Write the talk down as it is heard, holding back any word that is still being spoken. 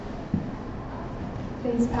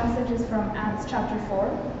Today's passage is from Acts chapter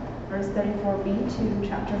 4, verse 34b to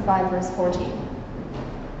chapter 5, verse 14.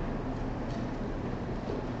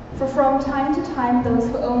 For from time to time those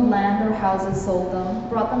who owned land or houses sold them,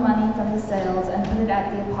 brought the money from the sales, and put it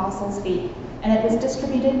at the apostles' feet, and it was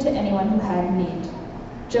distributed to anyone who had need.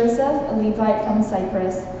 Joseph, a Levite from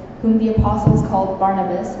Cyprus, whom the apostles called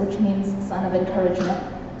Barnabas, which means son of encouragement,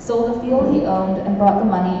 sold a field he owned and brought the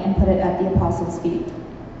money and put it at the apostles' feet.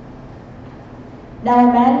 Now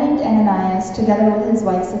a man named Ananias, together with his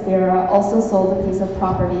wife Sapphira, also sold a piece of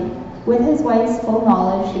property. With his wife's full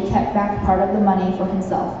knowledge, he kept back part of the money for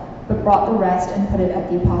himself, but brought the rest and put it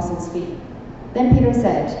at the apostles' feet. Then Peter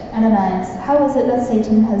said, Ananias, how is it that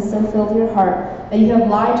Satan has so filled your heart that you have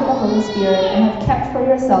lied to the Holy Spirit and have kept for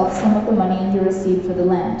yourself some of the money you received for the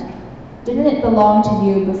land? Didn't it belong to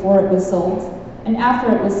you before it was sold? And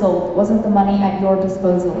after it was sold, wasn't the money at your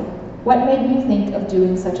disposal? What made you think of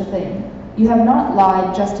doing such a thing? You have not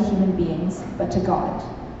lied just to human beings, but to God.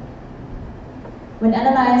 When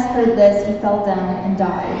Ananias heard this, he fell down and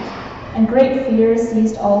died. And great fear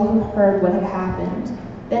seized all who heard what had happened.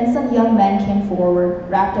 Then some young men came forward,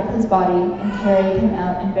 wrapped up his body, and carried him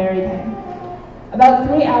out and buried him. About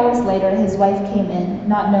 3 hours later, his wife came in,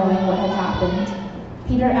 not knowing what had happened.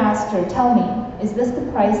 Peter asked her, Tell me, is this the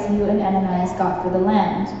price you and Ananias got for the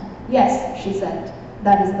land? Yes, she said,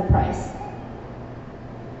 that is the price.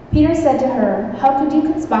 Peter said to her, How could you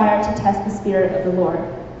conspire to test the Spirit of the Lord?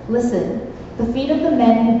 Listen, the feet of the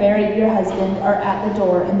men who buried your husband are at the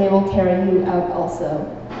door, and they will carry you out also.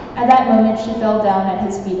 At that moment she fell down at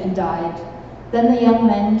his feet and died. Then the young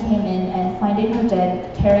men came in, and finding her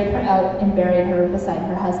dead, carried her out and buried her beside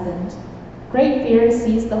her husband. Great fear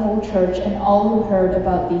seized the whole church and all who heard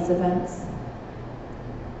about these events.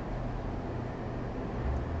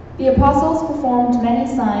 The apostles performed many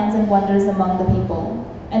signs and wonders among the people,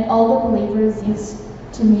 and all the believers used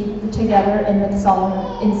to meet together in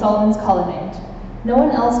Solomon's colonnade. No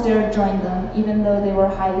one else dared join them, even though they were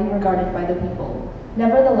highly regarded by the people.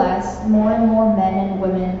 Nevertheless, more and more men and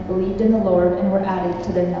women believed in the Lord and were added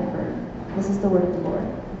to their number. This is the word of the Lord.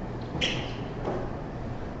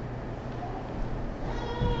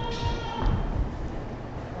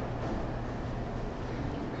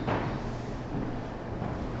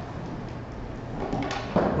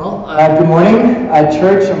 Good morning,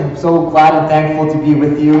 church. I'm so glad and thankful to be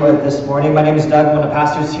with you this morning. My name is Doug. I'm one of the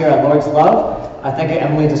pastors here at Lord's Love. Thank you,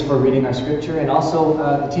 Emily, just for reading our scripture, and also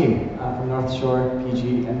the team from North Shore,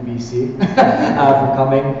 PG, and BC for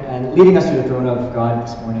coming and leading us to the throne of God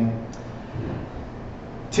this morning.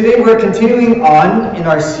 Today we're continuing on in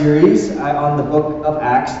our series on the book of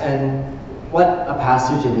Acts, and what a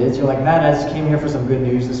passage it is. You're like, man, I just came here for some good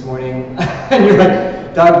news this morning. And you're like,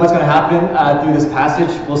 Doug, what's going to happen through this passage?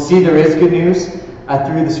 We'll see there is good news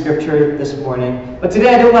through the scripture this morning. But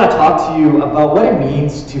today I do want to talk to you about what it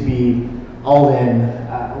means to be all in.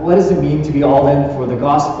 What does it mean to be all in for the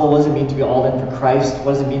gospel? What does it mean to be all in for Christ?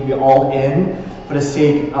 What does it mean to be all in for the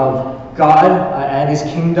sake of God and His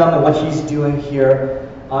kingdom and what He's doing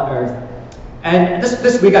here on earth? And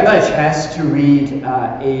this week I got a chance to read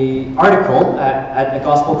an article at the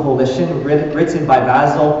Gospel Coalition written by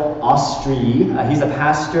Basil Ostry. He's a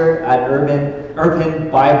pastor at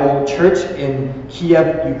Urban Bible Church in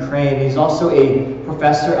Kiev, Ukraine. He's also a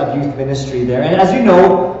professor of youth ministry there. And as you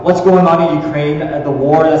know, what's going on in Ukraine, the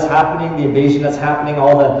war that's happening, the invasion that's happening,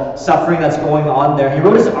 all the suffering that's going on there. He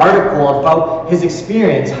wrote this article about his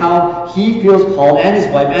experience, how he feels called, and his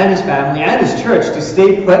wife, and his family, and his church to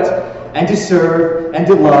stay put and to serve and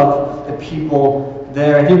to love the people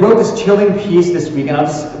there. And he wrote this chilling piece this week, and I'll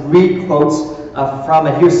just read quotes from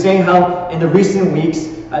it. He was saying how in the recent weeks,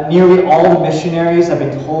 nearly all the missionaries have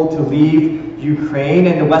been told to leave Ukraine,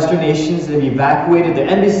 and the Western nations have evacuated their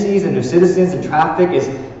embassies and their citizens, and traffic is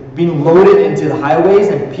being loaded into the highways,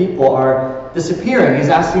 and people are disappearing. He's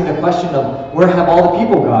asking the question of, where have all the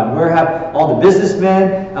people gone? Where have all the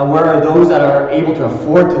businessmen? Where are those that are able to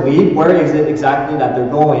afford to leave? Where is it exactly that they're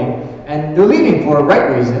going? And they're leaving for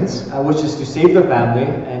right reasons, which is to save their family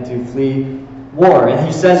and to flee war. And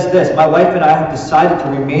he says this, my wife and I have decided to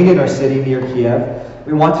remain in our city near Kiev.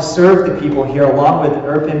 We want to serve the people here along with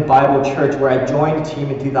Urban Bible Church, where I joined a team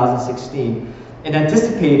in 2016. In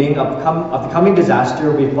anticipating of the coming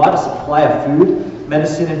disaster, we bought a supply of food,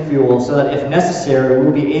 medicine, and fuel so that if necessary, we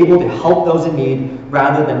will be able to help those in need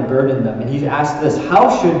rather than burden them. And he asked this, how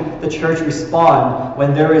should the church respond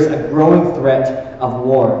when there is a growing threat of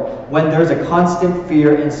war, when there is a constant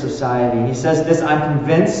fear in society? He says this, I'm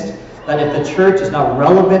convinced that if the church is not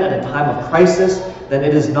relevant at a time of crisis, then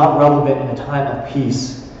it is not relevant in a time of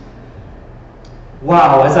peace.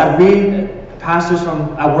 Wow, as I read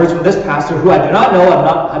words from this pastor, who I do not know,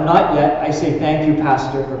 I'm not yet. I say thank you,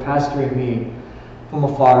 Pastor, for pastoring me from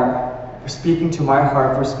afar, for speaking to my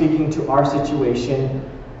heart, for speaking to our situation.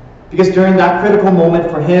 Because during that critical moment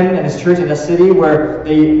for him and his church in the city where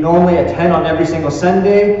they normally attend on every single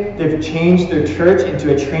Sunday, they've changed their church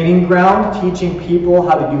into a training ground, teaching people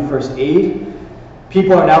how to do first aid.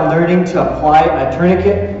 People are now learning to apply a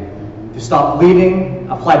tourniquet, to stop bleeding,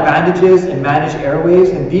 apply bandages, and manage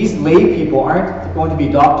airways. And these lay people aren't going to be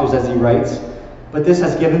doctors, as he writes, but this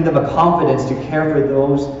has given them a confidence to care for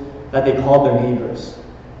those that they call their neighbors.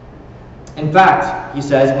 In fact, he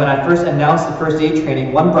says, when I first announced the first aid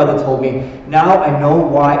training, one brother told me, now I know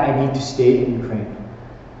why I need to stay in Ukraine.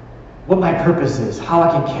 What my purpose is, how I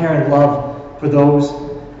can care and love for those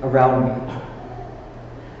around me.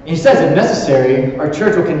 And he says, if necessary, our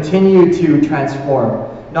church will continue to transform,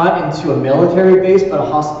 not into a military base, but a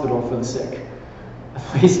hospital for the sick. A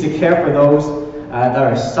place to care for those that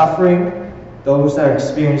are suffering, those that are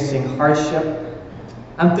experiencing hardship.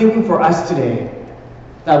 I'm thinking for us today,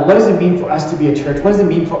 that what does it mean for us to be a church? What does it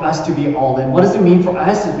mean for us to be all in? What does it mean for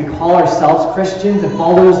us as we call ourselves Christians and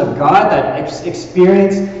followers of God that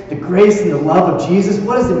experience the grace and the love of Jesus?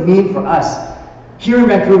 What does it mean for us here in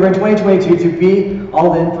Vancouver in 2022 to be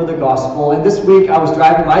all in for the gospel? And this week I was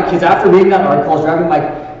driving my kids, after reading that article, I was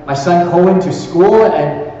driving my son Cohen to school,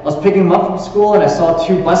 and I was picking him up from school, and I saw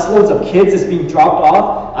 2 busloads of kids just being dropped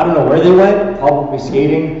off. I don't know where they went, probably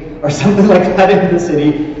skating or something like that in the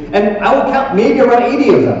city. And I would count maybe around 80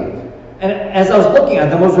 of them. And as I was looking at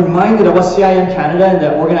them, I was reminded of what CIM Canada and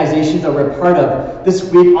the organizations that we're a part of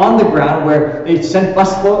this week on the ground, where they sent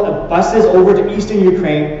buses over to eastern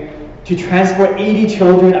Ukraine to transport 80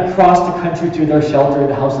 children across the country to their shelter,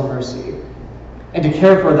 the House of Mercy, and to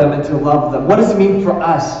care for them and to love them. What does it mean for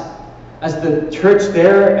us as the church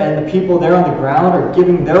there and the people there on the ground are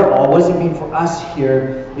giving their all? What does it mean for us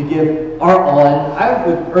here to give our all? And I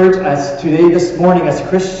would urge us today, this morning, as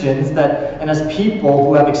Christians and as people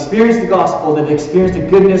who have experienced the gospel, that have experienced the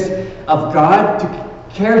goodness of God,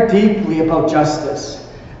 to care deeply about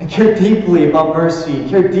justice, and care deeply about mercy,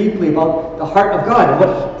 care deeply about the heart of God and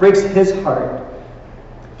what breaks his heart.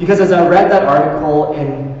 Because as I read that article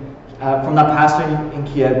from that pastor in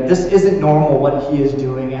Kiev, this isn't normal what he is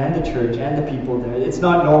doing, and the church and the people there. It's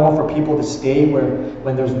not normal for people to stay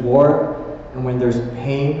when there's war and when there's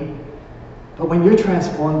pain. But when you're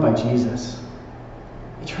transformed by Jesus,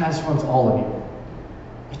 it transforms all of you.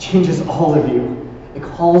 It changes all of you. It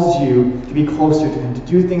calls you to be closer to him, to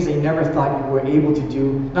do things that you never thought you were able to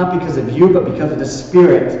do, not because of you, but because of the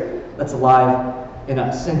Spirit that's alive in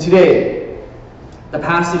us. And today, the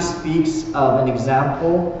passage speaks of an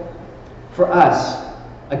example for us,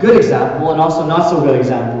 a good example and also not so good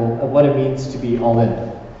example of what it means to be all in.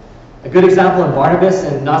 A good example in Barnabas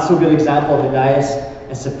and not so good example of Ananias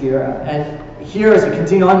and Sapphira. And here, as we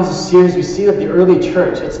continue on in this series, we see that the early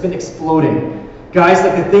church, it's been exploding. Guys,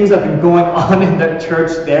 like the things that have been going on in the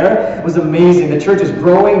church there was amazing. The church is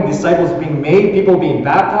growing, disciples being made, people being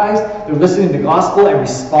baptized, they're listening to the gospel and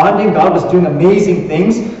responding. God was doing amazing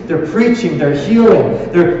things. They're preaching, they're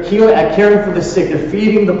healing, caring for the sick, they're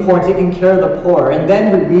feeding the poor, taking care of the poor. And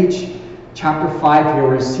then we reach chapter 5 here,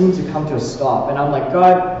 where it seems to come to a stop. And I'm like,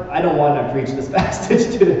 God, I don't want to preach this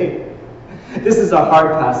passage today. This is a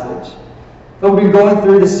hard passage. But we've been going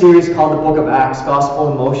through the series called the Book of Acts,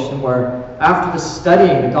 Gospel in Motion, where after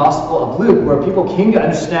studying the Gospel of Luke, where people came to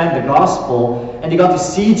understand the Gospel, and they got to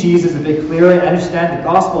see Jesus a bit clearer and understand the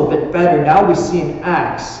Gospel a bit better, now we see in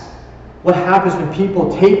Acts what happens when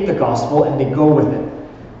people take the Gospel and they go with it.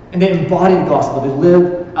 And they embody the Gospel, they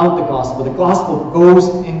live out the Gospel. The Gospel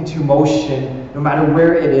goes into motion no matter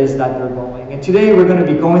where it is that they're going. And today we're going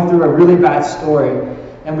to be going through a really bad story.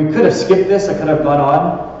 And we could have skipped this, I could have gone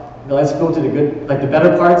on. Let's go to the good, like the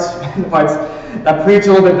better parts, the parts that preach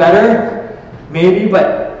a little bit better, maybe.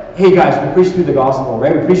 But hey guys, we preach through the gospel,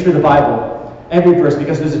 right? We preach through the Bible, every verse,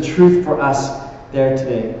 because there's a truth for us there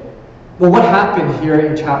today. Well, what happened here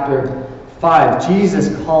in chapter 5?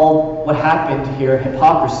 Jesus called what happened here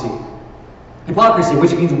hypocrisy. Hypocrisy,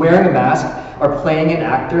 which means wearing a mask or playing an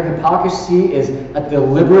actor. Hypocrisy is a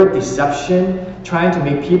deliberate deception, trying to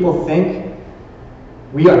make people think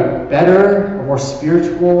we are better or more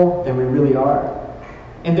spiritual than we really are.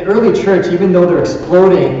 In the early church, even though they're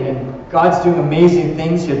exploding and God's doing amazing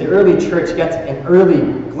things here, the early church gets an early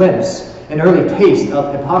glimpse, an early taste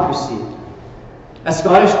of hypocrisy. A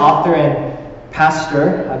Scottish author and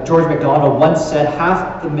pastor, George MacDonald, once said,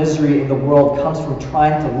 half the misery in the world comes from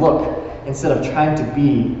trying to look instead of trying to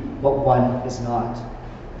be what one is not.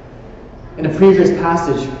 In a previous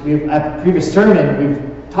passage, a previous sermon,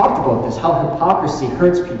 we've talked about this, how hypocrisy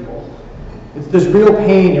hurts people. There's real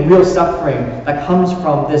pain and real suffering that comes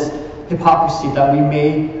from this hypocrisy that we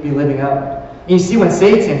may be living out. And you see, when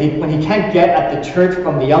Satan, when he can't get at the church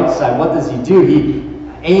from the outside, what does he do? He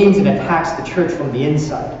aims and attacks the church from the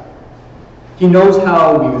inside. He knows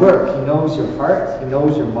how we work. He knows your heart. He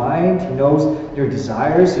knows your mind. He knows your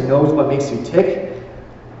desires. He knows what makes you tick.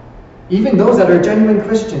 Even those that are genuine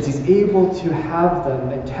Christians, he's able to have them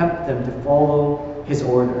and tempt them to follow his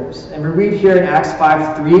orders. And we read here in Acts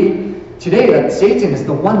 5:3 today that Satan is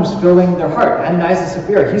the one who's filling their heart. Ananias and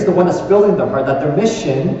Sapphira, he's the one that's filling their heart. That their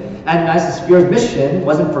mission, Ananias and Sapphira's mission,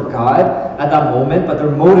 wasn't for God at that moment, but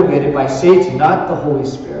they're motivated by Satan, not the Holy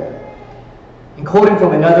Spirit. And quoting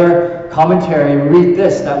from another commentary, we read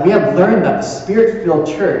this, that we have learned that the Spirit-filled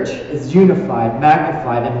church is unified,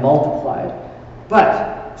 magnified, and multiplied.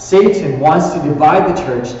 But Satan wants to divide the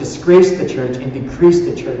church, disgrace the church, and decrease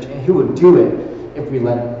the church, and he would do it if we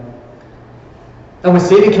let him. And when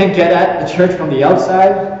Satan can't get at the church from the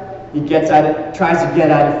outside, he gets at it, tries to get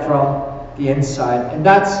at it from the inside. And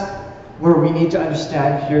that's where we need to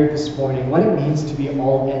understand here this morning what it means to be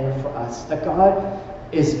all in for us. That God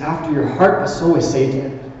is after your heart, but so is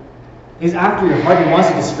Satan. He's after your heart. He wants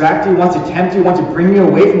to distract you, he wants to tempt you, he wants to bring you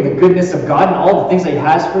away from the goodness of God and all the things that he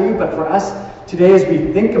has for you. But for us today, as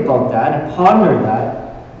we think about that and ponder that,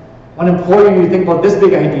 I want to implore you to think about this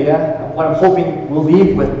big idea. What I'm hoping we'll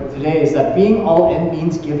leave with today is that being all in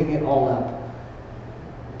means giving it all up.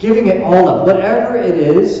 Giving it all up. Whatever it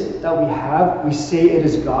is that we have, we say it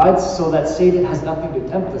is God's, so that Satan has nothing to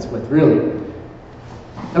tempt us with, really.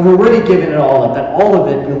 And we're really giving it all up, that all of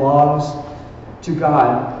it belongs to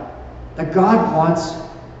God. That God wants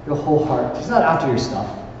your whole heart. He's not after your stuff,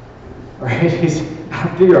 right? He's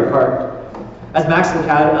after your heart. As Max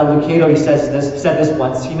Lucado, he said this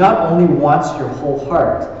once, he not only wants your whole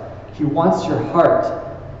heart, he wants your heart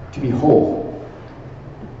to be whole.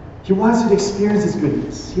 He wants you to experience his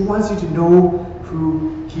goodness. He wants you to know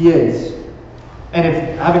who he is. And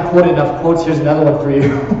if I haven't quoted enough quotes, here's another one for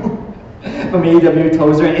you. From A.W.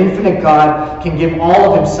 Tozer, an infinite God can give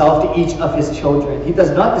all of himself to each of his children. He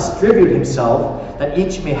does not distribute himself that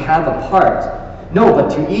each may have a part. No, but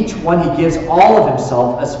to each one he gives all of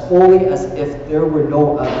himself as fully as if there were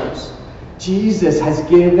no others. Jesus has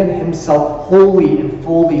given himself wholly and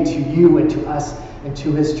fully to you and to us and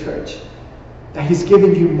to his church. That he's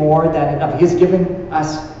given you more than enough. He has given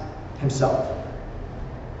us himself.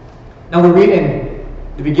 Now we read in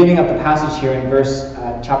the beginning of the passage here in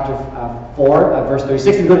chapter 4, verse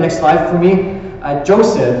 36. If you go to the next slide for me.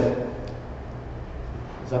 Joseph,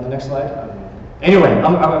 is that the next slide? Anyway,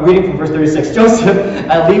 I'm reading from verse 36. Joseph,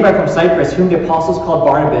 a Levite from Cyprus, whom the apostles called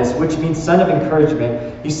Barnabas, which means son of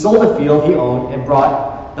encouragement, he sold a field he owned and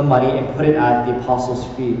brought the money and put it at the apostles'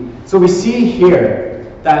 feet. So we see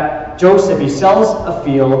here that Joseph, he sells a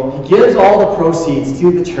field, he gives all the proceeds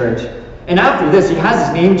to the church, and after this, he has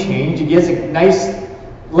his name changed. He gets a nice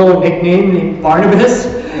little nickname named Barnabas,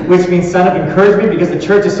 which means son of encouragement, because the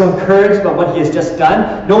church is so encouraged by what he has just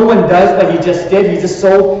done. No one does what he just did. He just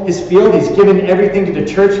sold his field. He's given everything to the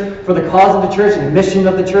church for the cause of the church and the mission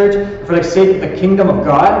of the church, for the sake of the kingdom of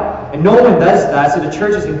God. And no one does that, so the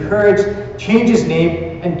church is encouraged, change his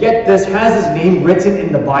name, and get this, has his name written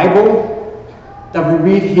in the Bible that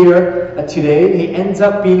we read here today. He ends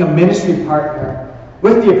up being a ministry partner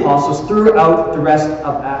with the apostles throughout the rest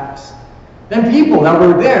of Acts. Then people that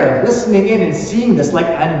were there listening in and seeing this, like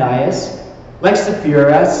Ananias, like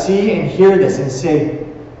Sapphira, see and hear this and say,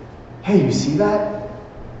 hey, you see that?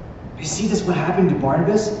 You see this, what happened to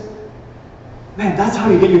Barnabas? Man, that's how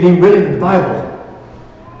you get your name written in the Bible.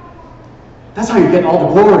 That's how you get all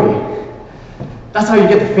the glory. That's how you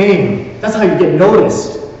get the fame. That's how you get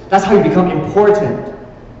noticed. That's how you become important.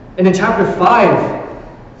 And then chapter 5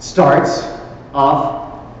 starts off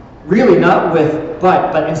really not with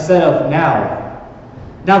but instead of now.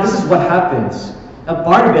 Now this is what happens. Now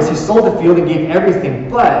Barnabas, he sold the field and gave everything,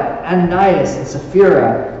 but Ananias and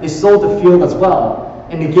Sapphira, they sold the field as well,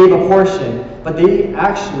 and they gave a portion, but they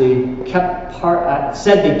actually kept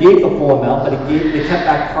said they gave the full amount, but they kept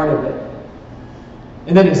back part of it.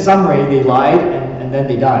 And then in summary, they lied and then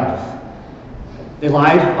they died. They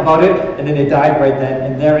lied about it, and then they died right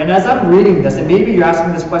then and there. And as I'm reading this, and maybe you're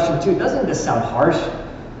asking this question too, doesn't this sound harsh?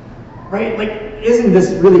 Right? Like, isn't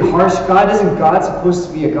this really harsh? Isn't God supposed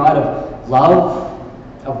to be a God of love,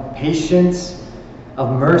 of patience,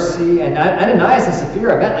 of mercy? And Ananias and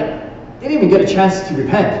Sapphira, they didn't even get a chance to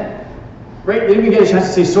repent. Right? They didn't even get a chance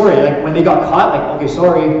to say sorry. Like when they got caught, okay,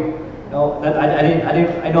 sorry. No,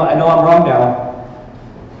 I know I'm wrong now.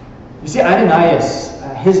 You see, Ananias,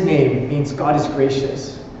 his name means God is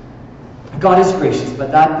gracious. God is gracious,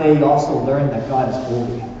 but that day he also learned that God is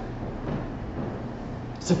holy.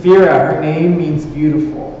 Sapphira, her name means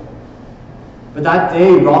beautiful. But that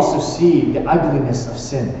day, we also see the ugliness of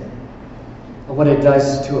sin and what it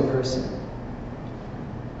does to a person.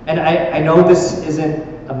 And I know this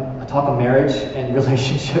isn't a talk of marriage and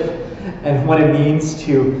relationship and what it means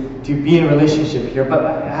to be in a relationship here, but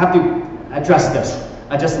I have to address this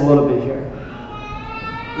just a little bit here.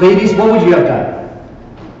 Ladies, what would you have done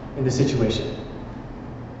in this situation?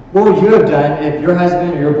 What would you have done if your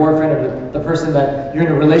husband or your boyfriend or the person that you're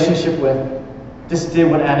in a relationship with just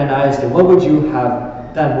did what Ananias did? What would you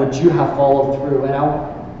have done? Would you have followed through? And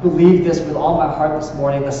I believe this with all my heart this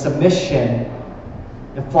morning. The submission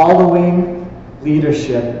and following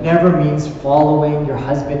leadership never means following your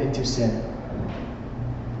husband into sin.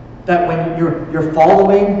 That when you're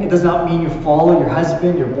following, it does not mean you follow your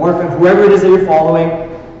husband, your boyfriend, whoever it is that you're following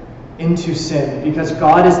into sin. Because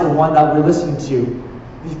God is the one that we're listening to.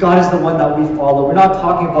 God is the one that we follow. We're not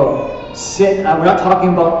talking about sin. We're talking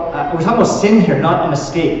about sin here, not a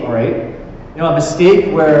mistake. All right, a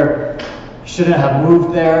mistake where you shouldn't have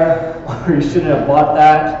moved there, or you shouldn't have bought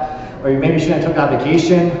that, or maybe you shouldn't have took that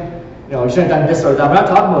vacation. You shouldn't have done this or that. We're not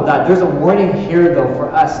talking about that. There's a warning here, though,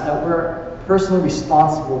 for us that we're personally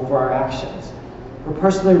responsible for our actions. We're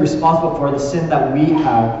personally responsible for the sin that we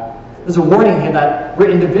have. There's a warning here that we're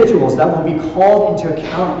individuals that will be called into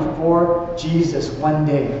account before Jesus one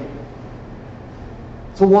day.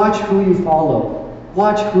 So watch who you follow.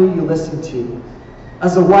 Watch who you listen to.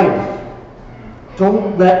 As a wife,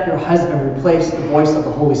 don't let your husband replace the voice of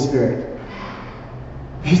the Holy Spirit.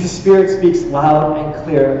 Because the Spirit speaks loud and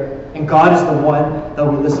clear, and God is the one that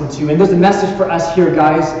we listen to. And there's a message for us here,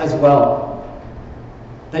 guys, as well.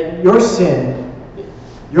 That your sin,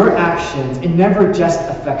 your actions, it never just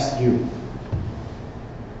affects you.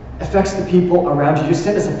 It affects the people around you. Your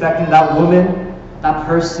sin is affecting that woman, that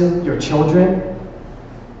person, your children.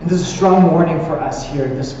 And there's a strong warning for us here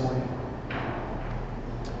this morning.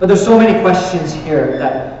 But there's so many questions here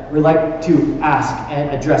that we'd like to ask and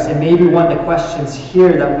address. And maybe one of the questions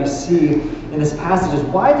here that we see in this passage is,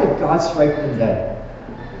 why did God strike them dead?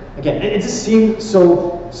 Again, it just seemed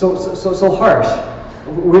so harsh.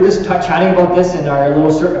 We're just chatting about this in our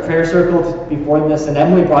little prayer circle before this, and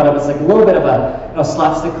Emily brought up, it's like a little bit of a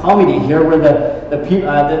slapstick comedy here, where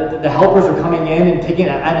the helpers are coming in and taking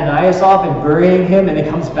Ananias off and burying him, and it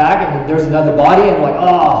comes back and there's another body, and we're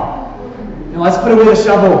like, let's put away the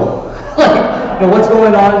shovel. What's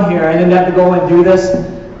going on here? And then they have to go and do this.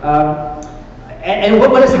 And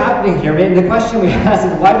what is happening here? The question we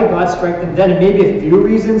ask is, why did God strike them dead? And maybe a few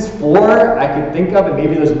reasons, 4 I could think of, and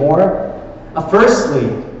maybe there's more. Firstly,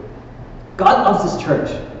 God loves His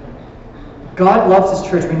church. God loves His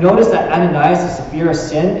church. We notice that Ananias and Sapphira's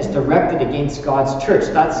sin is directed against God's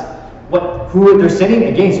church. That's who they're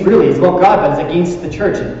sinning against, really. It's about God, but it's against the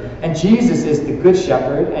church. And Jesus is the good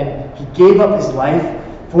shepherd, and He gave up His life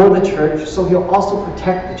for the church, so He'll also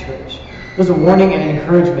protect the church. There's a warning and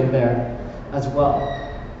encouragement there as well.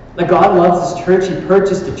 That God loves His church. He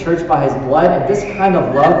purchased the church by His blood, and this kind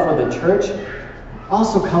of love for the church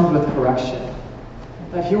also comes with correction.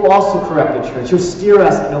 That He will also correct the church. He'll steer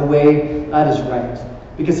us in a way that is right,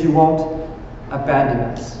 because He won't abandon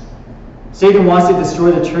us. Satan wants to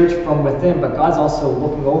destroy the church from within, but God's also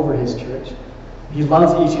looking over His church. He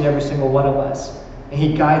loves each and every single one of us, and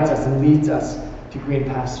He guides us and leads us to green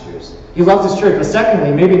pastures. He loves His church. But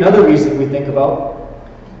secondly, maybe another reason we think about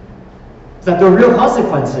is that there are real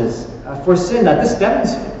consequences for sin. That this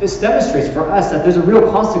demonstrates for us that there's a real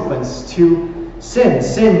consequence to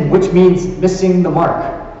sin, which means missing the mark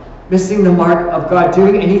of God,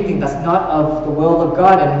 doing anything that's not of the will of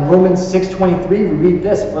God. And in Romans 6:23 we read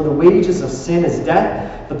this: for the wages of sin is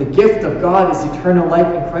death, but the gift of God is eternal life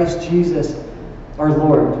in Christ Jesus our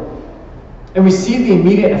Lord. And we see the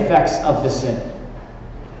immediate effects of the sin.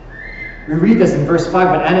 We read this in verse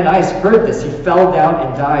 5. When Ananias heard this, he fell down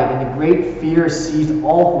and died, and a great fear seized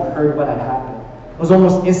all who heard what had happened. It was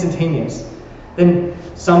almost instantaneous. Then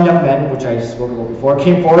some young men, which I spoke about before,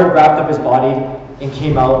 came forward, wrapped up his body, and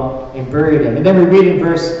came out and buried him. And then we read in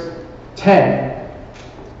verse 10,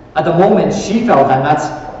 at the moment she fell down, that's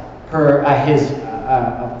his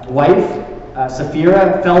wife,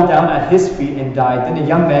 Sapphira, fell down at his feet and died. Then the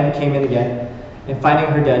young men came in again, and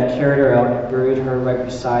finding her dead, carried her out and buried her right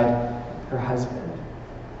beside her husband.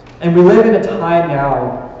 And we live in a time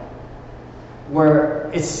now where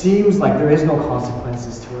it seems like there is no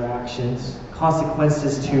consequences to our actions,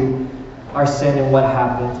 consequences to our sin and what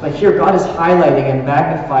happens. But here God is highlighting and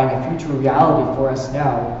magnifying a future reality for us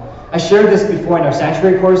now. I shared this before in our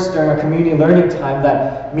sanctuary course during our community learning time,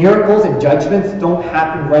 that miracles and judgments don't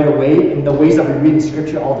happen right away in the ways that we read in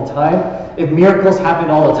Scripture all the time. If miracles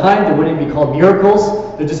happened all the time, they wouldn't be called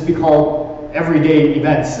miracles. They'd just be called everyday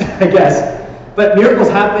events, I guess. But miracles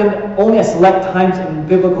happen only at select times in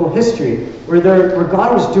biblical history, where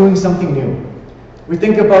God was doing something new. We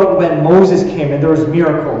think about when Moses came and there was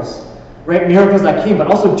miracles. Right? Miracles that came, but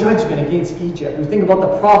also judgment against Egypt. We think about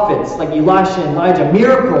the prophets like Elisha and Elijah.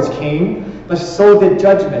 Miracles came, but so did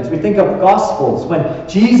judgments. We think of Gospels. When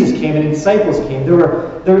Jesus came and disciples came, there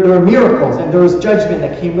were miracles and there was judgment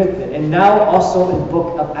that came with it. And now also in the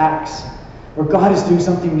book of Acts, where God is doing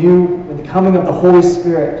something new with the coming of the Holy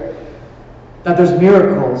Spirit, that there's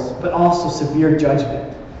miracles, but also severe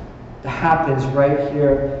judgment that happens right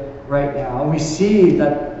here, right now. And we see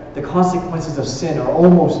that the consequences of sin are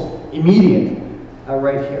almost immediate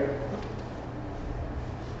right here.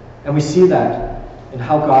 And we see that in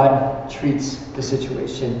how God treats the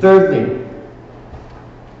situation. Thirdly,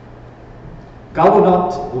 God will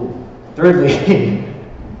not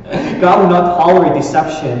tolerate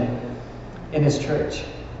deception in his church.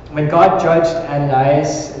 When God judged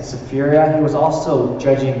Ananias and Sapphira, he was also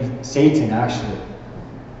judging Satan, actually.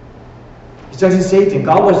 He's judging Satan.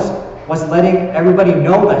 God was letting everybody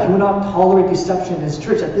know that he would not tolerate deception in his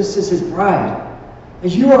church, that this is his bride. That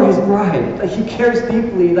you are his bride. That he cares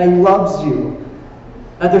deeply, that he loves you.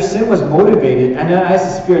 That their sin was motivated, and as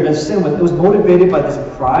the Spirit, their sin was motivated by this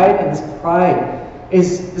pride, and this pride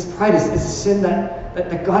is a sin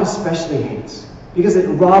that God especially hates, because it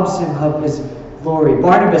robs him of his glory.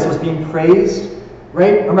 Barnabas was being praised,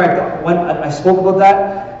 right? Remember when I spoke about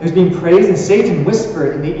that? He was being praised, and Satan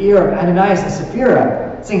whispered in the ear of Ananias and Sapphira,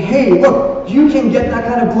 saying, hey, look, you can get that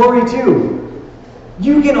kind of glory too.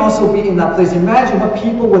 You can also be in that place. Imagine what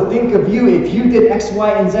people would think of you if you did X,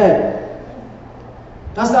 Y, and Z.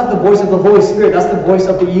 That's not the voice of the Holy Spirit. That's the voice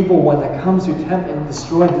of the evil one that comes to tempt and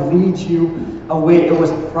destroy and to lead you away. It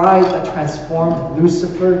was pride that transformed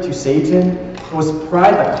Lucifer to Satan. It was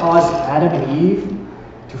pride that caused Adam and Eve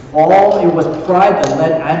to fall. It was pride that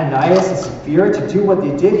led Ananias and Sapphira to do what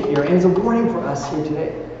they did here. And it's a warning for us here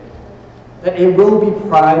today, that it will be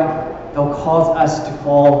pride that will cause us to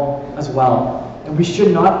fall as well. And we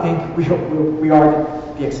should not think we are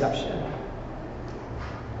the exception.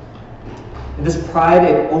 And this pride,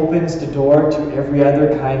 it opens the door to every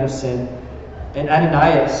other kind of sin. And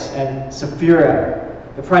Ananias and Sapphira,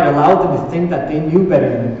 the pride allowed them to think that they knew better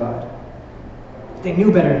than God. They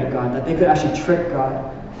knew better than God, that they could actually trick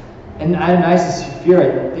God. And Ananias and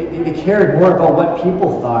Sapphira, they cared more about what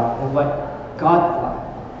people thought than what God thought.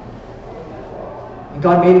 And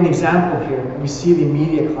God made an example here, and we see the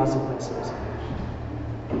immediate consequences.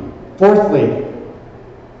 Fourthly,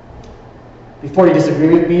 before you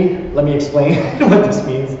disagree with me, let me explain what this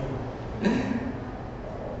means.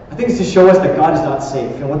 I think it's to show us that God is not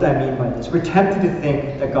safe. And what do I mean by this? We're tempted to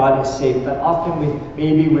think that God is safe. That often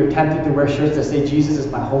we're tempted to wear shirts that say Jesus is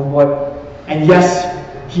my homeboy. And yes,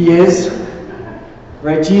 he is.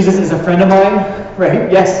 Right? Jesus is a friend of mine.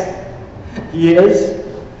 Right? Yes, he is.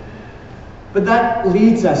 But that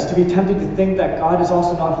leads us to be tempted to think that God is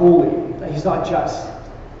also not holy, that he's not just.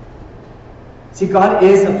 See, God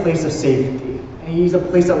is a place of safety, and he's a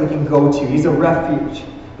place that we can go to. He's a refuge.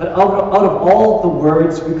 But out of all the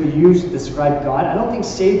words we could use to describe God, I don't think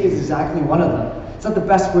safe is exactly one of them. It's not the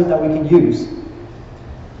best word that we can use.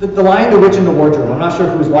 The Lion, the Witch, and the Wardrobe. I'm not sure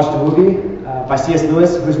who's watched the movie by C.S.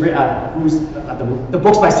 Lewis. The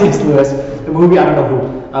books by C.S. Lewis. The movie, I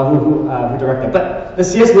don't know who directed. But the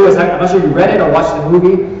C.S. Lewis, I'm not sure if you read it or watched the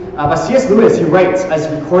movie. But C.S. Lewis, he writes, as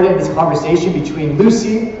recorded in this conversation between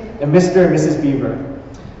Lucy and Mr. and Mrs. Beaver.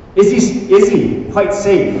 Is he quite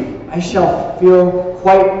safe? I shall feel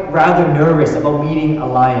quite rather nervous about meeting a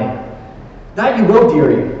lion. That you will,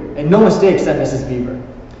 dearie, and no mistake, said Mrs. Beaver.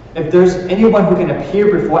 If there's anyone who can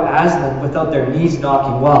appear before Aslan without their knees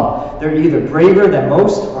knocking, well, they're either braver than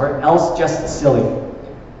most or else just silly.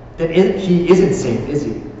 Then he isn't safe, is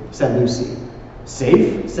he? Said Lucy.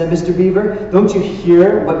 Safe? Said Mr. Beaver. Don't you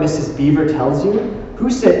hear what Mrs. Beaver tells you?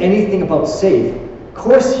 Who said anything about safe? Of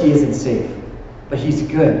course he isn't safe, but he's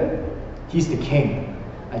good. He's the king,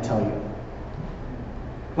 I tell you.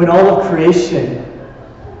 When all of creation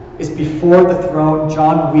is before the throne,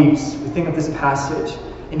 John weeps. We think of this passage,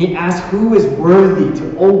 and he asks who is worthy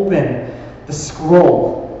to open the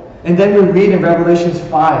scroll. And then we read in Revelation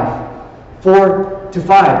 4:4-5,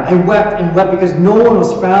 I wept and wept because no one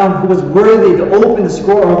was found who was worthy to open the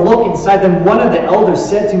scroll or look inside. Then one of the elders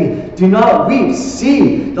said to me, do not weep.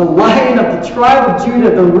 See, the Lion of the tribe of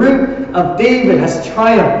Judah, the Root of David, has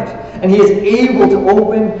triumphed. and he is able to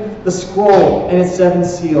open the scroll and its 7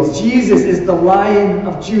 seals. Jesus is the Lion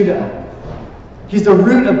of Judah. He's the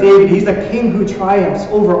root of David. He's the King who triumphs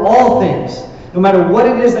over all things. No matter what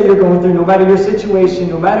it is that you're going through, no matter your situation,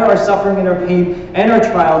 no matter our suffering and our pain and our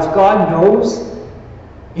trials, God knows.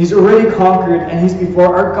 He's already conquered, and he's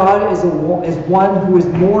before. Our God is one who is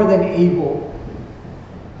more than able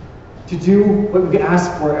to do what we can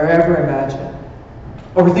ask for or ever imagine.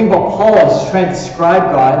 Or we think about Paul as he's trying to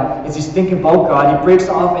describe God, as he's thinking about God. He breaks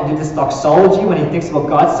off into this doxology when he thinks about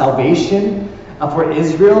God's salvation for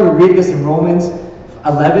Israel. We read this in Romans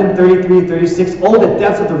 11, 33, 36. Oh, the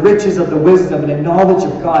depths of the riches of the wisdom and the knowledge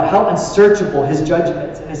of God. How unsearchable his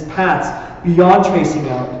judgments and his paths beyond tracing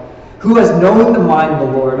out. Who has known the mind of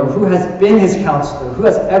the Lord, or who has been his counselor? Who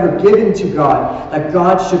has ever given to God that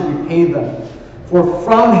God should repay them? For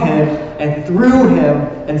from him and through him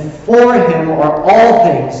and for him are all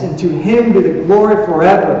things, and to him be the glory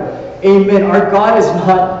forever. Amen. Our God is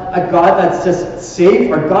not a God that's just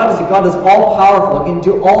safe. Our God is a God that's all-powerful, can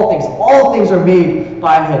do all things. All things are made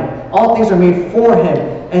by him. All things are made for him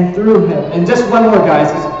and through him. And just one more, guys,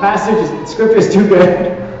 because the passage, Scripture is too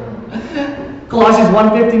good. Colossians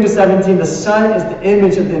 1:15-17, the Son is the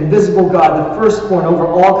image of the invisible God, the firstborn over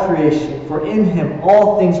all creation. For in him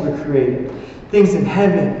all things were created, things in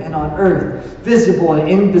heaven and on earth, visible and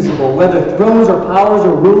invisible, whether thrones or powers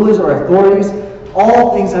or rulers or authorities,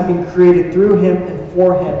 all things have been created through him and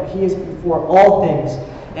for him. He is before all things,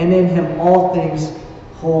 and in him all things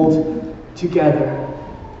hold together.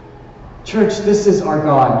 Church, this is our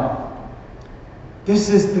God. This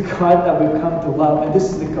is the God that we've come to love, and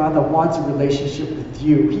this is the God that wants a relationship with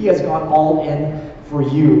you. He has gone all in for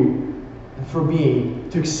you and for me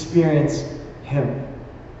to experience him.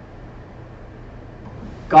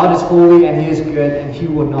 God is holy and he is good, and he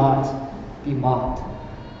will not be mocked.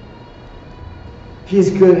 He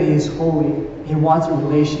is good and he is holy. He wants a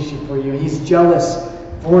relationship for you, and he's jealous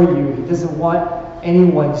for you. He doesn't want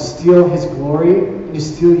anyone to steal his glory and to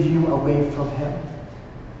steal you away from him.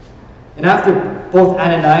 And after both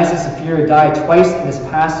Ananias and Sapphira died twice in this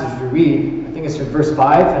passage we read, I think it's in verse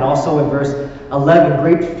 5 and also in verse 11,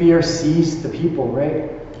 great fear seized the people,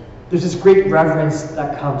 right? There's this great reverence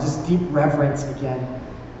that comes, this deep reverence again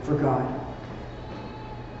for God.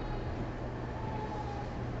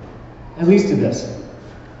 It leads to this.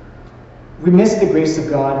 We miss the grace of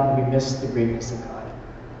God when we miss the greatness of God.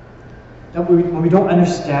 That when we don't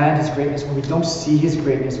understand his greatness, when we don't see his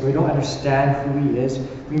greatness, when we don't understand who he is,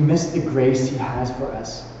 we miss the grace he has for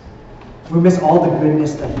us. We miss all the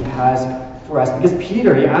goodness that he has for us. Because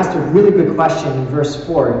Peter, he asked a really good question in verse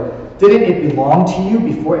 4. Didn't it belong to you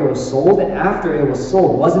before it was sold? And after it was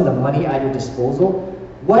sold, wasn't the money at your disposal?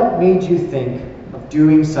 What made you think of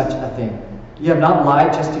doing such a thing? You have not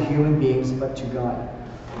lied just to human beings, but to God.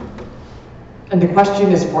 And the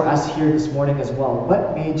question is for us here this morning as well.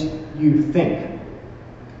 What made you think?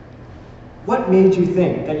 What made you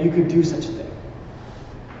think that you could do such a thing?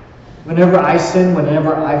 Whenever I sin,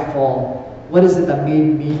 whenever I fall, what is it that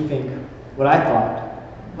made me think what I thought?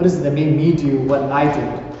 What is it that made me do what I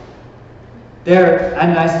did? There,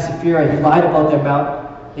 Ananias and Sapphira, he lied about the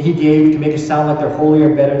amount that he gave to make it sound like they're holier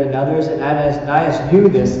and better than others, and Ananias knew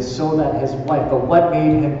this so that his wife, but what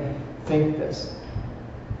made him think this?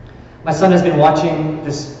 My son has been watching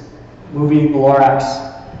this movie, The Lorax,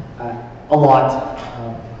 a lot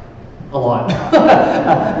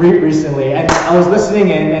recently, and I was listening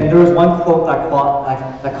in, and there was one quote that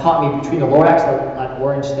caught me between the Lorax, that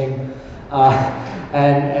orange thing,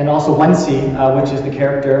 and also Wensi, which is the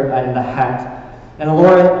character in the hat. And the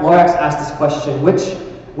Lorax asked this question: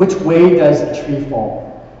 which way does a tree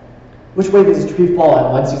fall? Which way does a tree fall?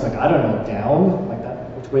 And Wensi's like, I don't know, down, like that.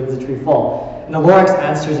 Which way does the tree fall? And the Lorax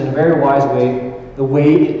answers in a very wise way: the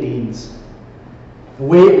way it leans. The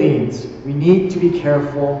way it leans. We need to be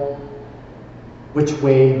careful which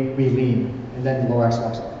way we lean. And then the Lorax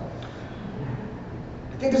walks off.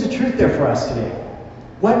 I think there's a truth there for us today.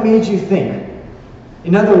 What made you think?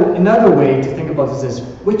 Another way to think about this is,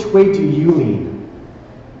 which way do you lean?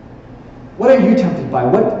 What are you tempted by?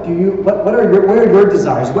 What are your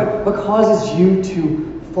desires? What causes you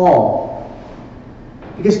to fall?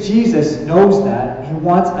 Because Jesus knows that. He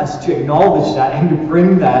wants us to acknowledge that and to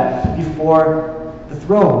bring that before the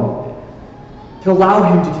throne, to allow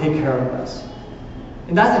him to take care of us.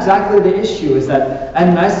 And that's exactly the issue, is that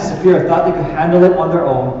Ananias and Sapphira thought they could handle it on their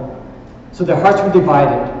own, so their hearts were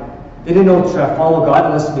divided. They didn't know, should I follow God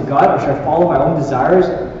and listen to God, or should I follow my own desires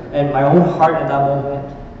and my own heart at that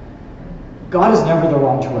moment? God is never the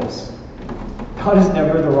wrong choice. God is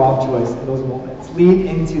never the wrong choice in those moments. Lean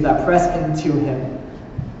into that, press into him.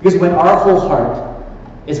 Because when our whole heart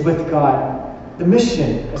is with God. The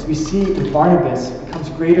mission, as we see with Barnabas, becomes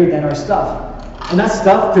greater than our stuff. And that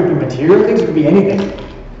stuff could be material things, it could be anything.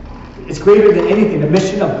 It's greater than anything. The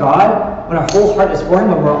mission of God, when our whole heart is for Him,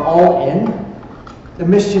 when we're all in, the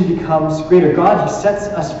mission becomes greater. God, He sets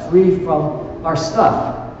us free from our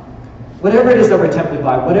stuff. Whatever it is that we're tempted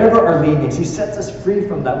by, whatever our leanings, He sets us free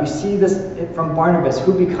from that. We see this from Barnabas,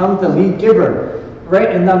 who becomes the lead giver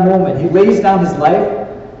right in that moment. He lays down his life,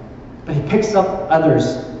 but he picks up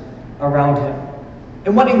others around him.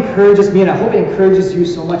 And what encourages me, and I hope it encourages you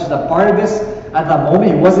so much, is that Barnabas, at that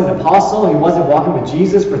moment, he wasn't an apostle, he wasn't walking with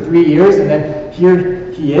Jesus for 3 years, and then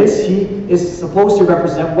here he is. He is supposed to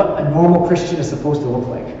represent what a normal Christian is supposed to look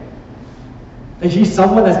like. That he's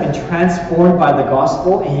someone that's been transformed by the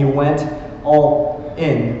gospel, and he went all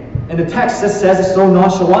in. And the text just says it so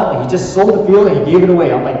nonchalantly. He just sold the field and he gave it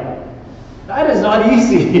away. I'm like, that is not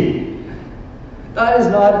easy. That is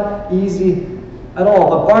not easy at all.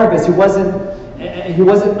 But Barnabas, he wasn't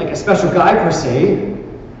like a special guy per se.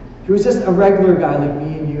 He was just a regular guy like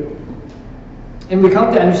me and you. And we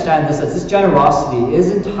come to understand this, that this generosity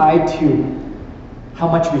isn't tied to how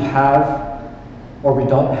much we have or we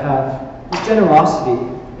don't have. This generosity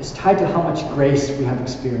is tied to how much grace we have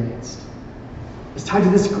experienced. It's tied to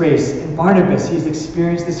this grace. In Barnabas, he's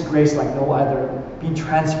experienced this grace like no other, being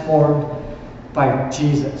transformed by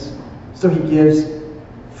Jesus. So he gives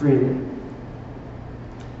freely.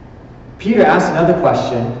 Peter asked another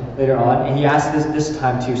question later on, and he asked this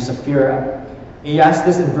time to Sapphira. And he asked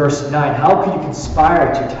this in verse 9, how could you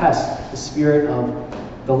conspire to test the Spirit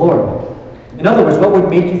of the Lord? In other words, what would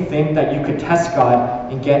make you think that you could test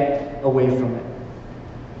God and get away from it?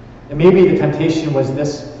 And maybe the temptation was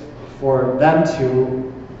this for them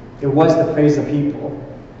too. It was the praise of people.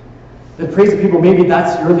 The praise of people, maybe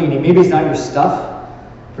that's your leaning. Maybe it's not your stuff,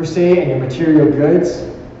 per se, and your material goods,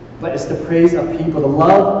 but it's the praise of people. The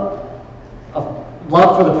love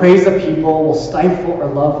for the praise of people will stifle our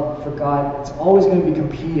love for God. It's always going to be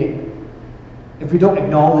competing. If we don't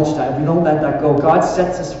acknowledge that, if we don't let that go, God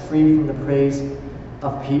sets us free from the praise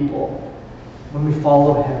of people when we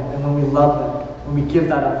follow Him and when we love Him, when we give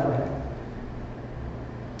that up for Him.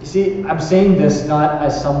 You see, I'm saying this not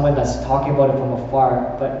as someone that's talking about it from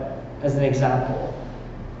afar, but as an example.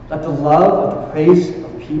 That the love of the praise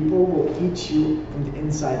of people will eat you from the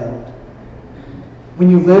inside out. When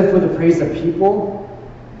you live for the praise of people,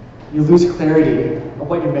 you lose clarity of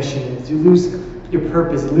what your mission is. You lose your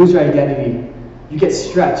purpose. You lose your identity. You get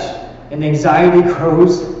stretched, and the anxiety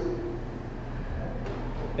grows,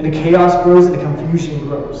 and the chaos grows, and the confusion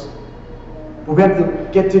grows. But we have to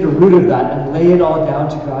get to the root of that and lay it all down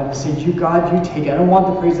to God and say, you, God, you take it. I don't want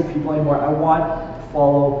the praise of people anymore. I want to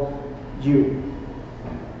follow you.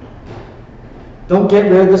 Don't get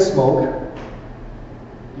rid of the smoke.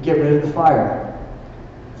 You get rid of the fire.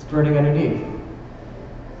 It's burning underneath.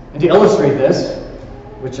 And to illustrate this,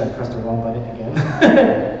 which I pressed the wrong button again.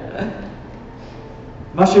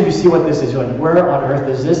 I'm not sure if you see what this is. You're like, where on earth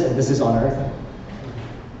is this? And this is on earth.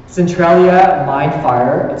 Centralia mine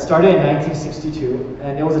fire. It started in 1962,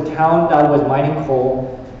 and it was a town that was mining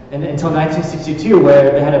coal until 1962,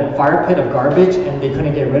 where they had a fire pit of garbage and they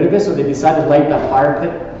couldn't get rid of it, so they decided to light that fire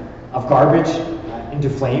pit of garbage into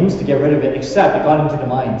flames to get rid of it, except it got into the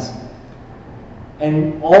mines.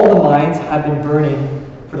 And all the mines have been burning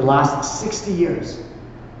for the last 60 years.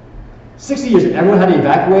 60 years, and everyone had to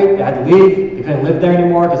evacuate, they had to leave, they couldn't live there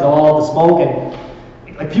anymore because of all the smoke,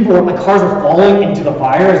 and like people were, like cars were falling into the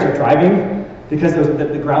fire as they're driving because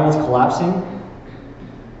the ground was collapsing.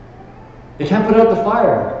 They can't put out the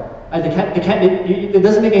fire. It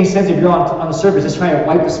doesn't make any sense if you're on the surface just trying to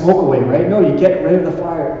wipe the smoke away, right? No, you get rid of the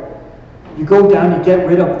fire. You go down, you get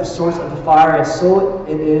rid of the source of the fire, and so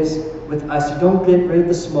it is with us. You don't get rid of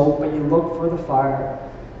the smoke, but you look for the fire.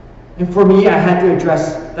 And for me, I had to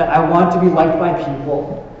address that I want to be liked by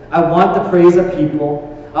people. I want the praise of people.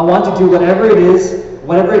 I want to do whatever it is,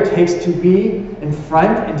 whatever it takes to be in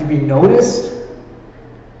front and to be noticed.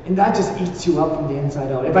 And that just eats you up from the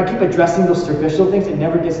inside out. If I keep addressing those superficial things, it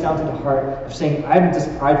never gets down to the heart of saying, I'm just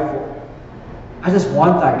prideful. I just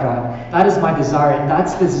want that, God. That is my desire. And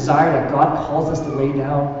that's the desire that God calls us to lay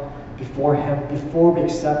down before Him, before we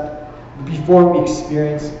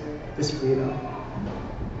experience this freedom.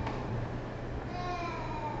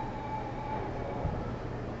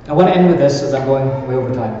 I want to end with this as I'm going way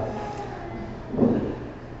over time.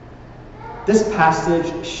 This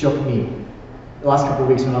passage shook me the last couple of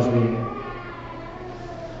weeks when I was reading it.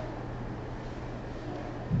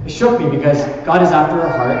 It shook me because God is after our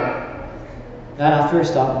heart, not after our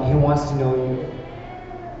stuff, and He wants to know you.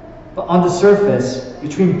 But on the surface,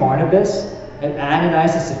 between Barnabas and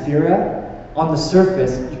Ananias and Sapphira, on the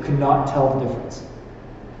surface, you could not tell the difference.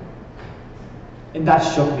 And that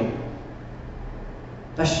shook me.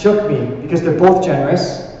 That shook me because they're both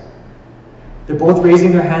generous. They're both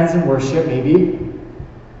raising their hands in worship, maybe.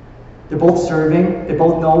 They're both serving. They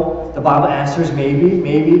both know the Bible answers,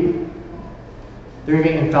 maybe. They're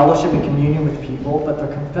even in fellowship and communion with people, but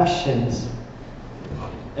their confessions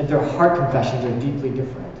and their heart confessions are deeply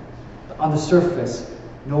different. On the surface,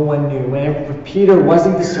 no one knew. When Peter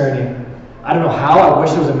wasn't discerning, I don't know how, I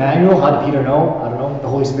wish there was a manual. How did Peter know? I don't know, the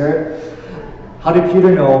Holy Spirit. How did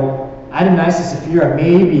Peter know Ananias and Sapphira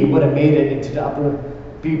maybe would have made it into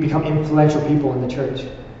the become influential people in the church?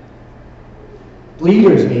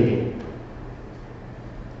 Leaders, maybe.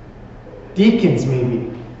 Deacons,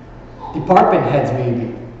 maybe. Department heads,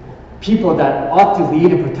 maybe. People that ought to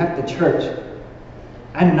lead and protect the church.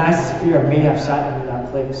 Ananias and Sapphira may have sat into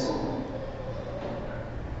that place.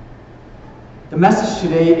 The message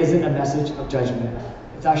today isn't a message of judgment.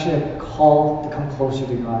 It's actually a call to come closer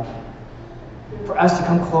to God. For us to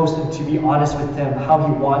come close and to be honest with Him, how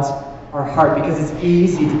He wants our heart. Because it's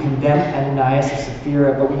easy to condemn Ananias and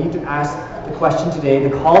Sapphira, but we need to ask the question today.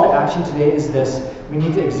 The call to action today is this. We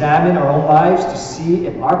need to examine our own lives to see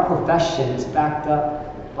if our profession is backed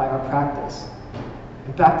up by our practice,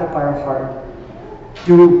 and backed up by our heart.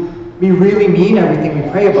 Do we really mean everything we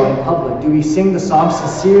pray about in public? Do we sing the psalms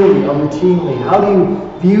sincerely or routinely? How do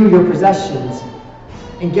you view your possessions?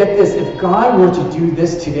 And get this, if God were to do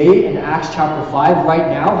this today in Acts chapter 5 right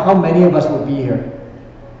now, how many of us would be here?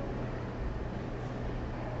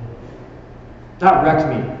 That wrecked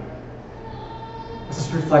me. I was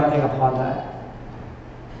just reflecting upon that.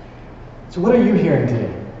 So what are you hearing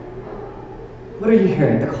today? What are you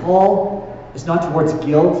hearing? The call is not towards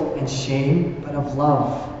guilt and shame, but of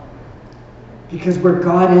love. Because where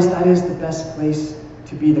God is, that is the best place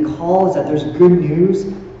to be. The call is that there's good news,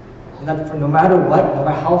 and that for no matter what, no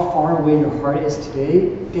matter how far away your heart is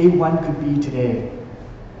today, day one could be today,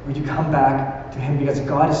 where you come back to Him because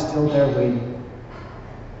God is still there waiting.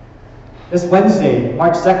 This Wednesday,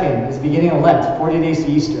 March 2nd, is the beginning of Lent, 40 days to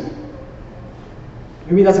Easter.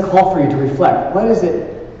 Maybe that's a call for you to reflect. What is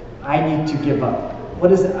it I need to give up?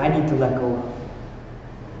 What is it I need to let go of?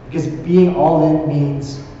 Because being all in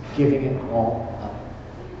means giving it all up.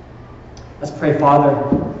 Let's pray. Father,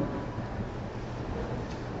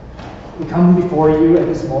 we come before you at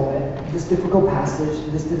this moment, in this difficult passage,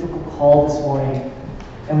 in this difficult call this morning,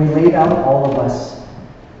 and we lay down all of us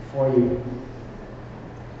for you.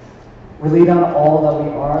 We lay down all that we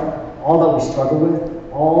are, all that we struggle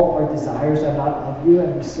with, all our desires are not of you,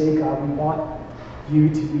 and we say, God, we want you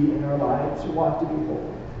to be in our lives. We want to be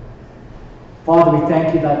whole. Father, we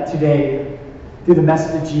thank you that today, through the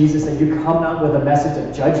message of Jesus, that you come not with a message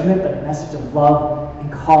of judgment, but a message of love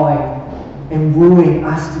and calling and wooing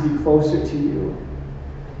us to be closer to you.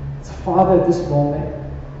 So, Father, at this moment,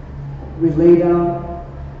 we lay down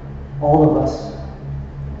all of us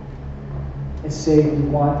and say we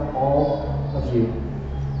want all of you.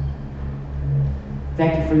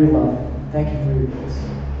 Thank you for your love. Thank you for your grace.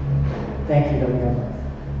 Thank you that we have life.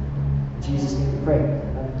 In Jesus' name we pray.